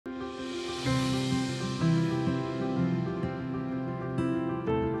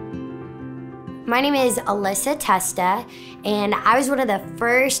My name is Alyssa Testa, and I was one of the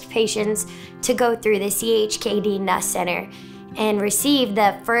first patients to go through the CHKD Nuss Center and receive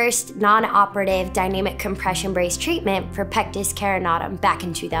the first non-operative dynamic compression brace treatment for Pectus Carinatum back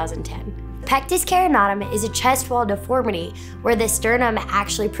in 2010. Pectus Carinatum is a chest wall deformity where the sternum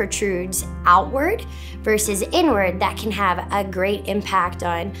actually protrudes outward versus inward that can have a great impact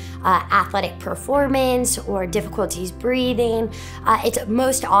on athletic performance or difficulties breathing. It's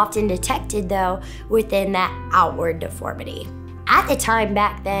most often detected though within that outward deformity. At the time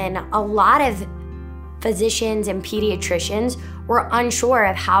back then, a lot of physicians and pediatricians were unsure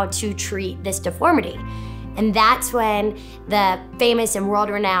of how to treat this deformity. And that's when the famous and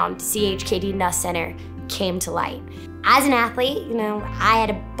world-renowned CHKD Nuss Center came to light. As an athlete, I had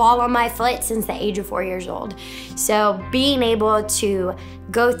a ball on my foot since the age of 4 years old. So being able to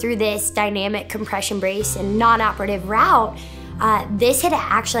go through this dynamic compression brace and non-operative route, this had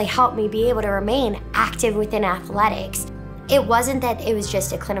actually helped me be able to remain active within athletics. It wasn't that it was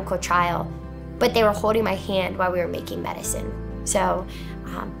just a clinical trial, but they were holding my hand while we were making medicine. So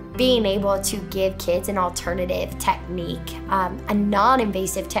being able to give kids an alternative technique, a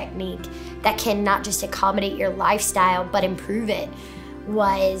non-invasive technique that can not just accommodate your lifestyle but improve it,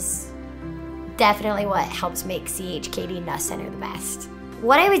 was definitely what helps make CHKD Nuss Center the best.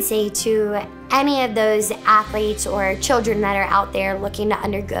 What I would say to any of those athletes or children that are out there looking to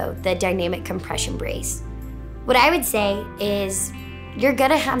undergo the dynamic compression brace, what I would say is you're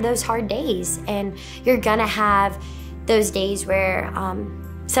gonna have those hard days, and you're gonna have those days where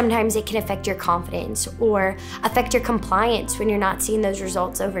sometimes it can affect your confidence or affect your compliance when you're not seeing those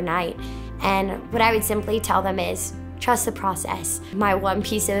results overnight. And what I would simply tell them is trust the process. My one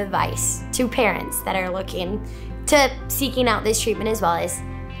piece of advice to parents that are looking to seeking out this treatment as well is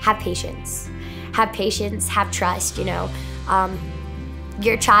have patience. Have patience, have trust,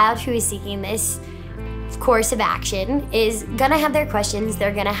 your child who is seeking this course of action is gonna have their questions.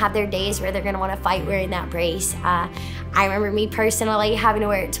 They're gonna have their days where they're gonna wanna fight wearing that brace. I remember me personally having to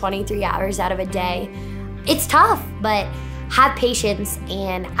wear it 23 hours out of a day. It's tough, but have patience,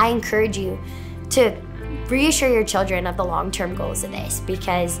 and I encourage you to reassure your children of the long-term goals of this,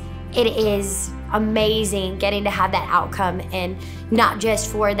 because it is amazing getting to have that outcome, and not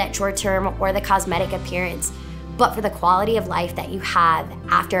just for that short-term or the cosmetic appearance, but for the quality of life that you have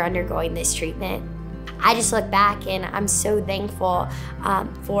after undergoing this treatment. I just look back and I'm so thankful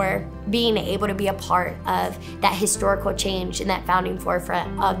for being able to be a part of that historical change and that founding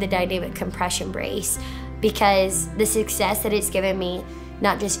forefront of the dynamic compression brace, because the success that it's given me,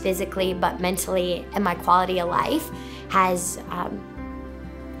 not just physically, but mentally, and my quality of life has,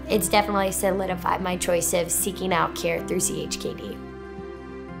 it's definitely solidified my choice of seeking out care through CHKD.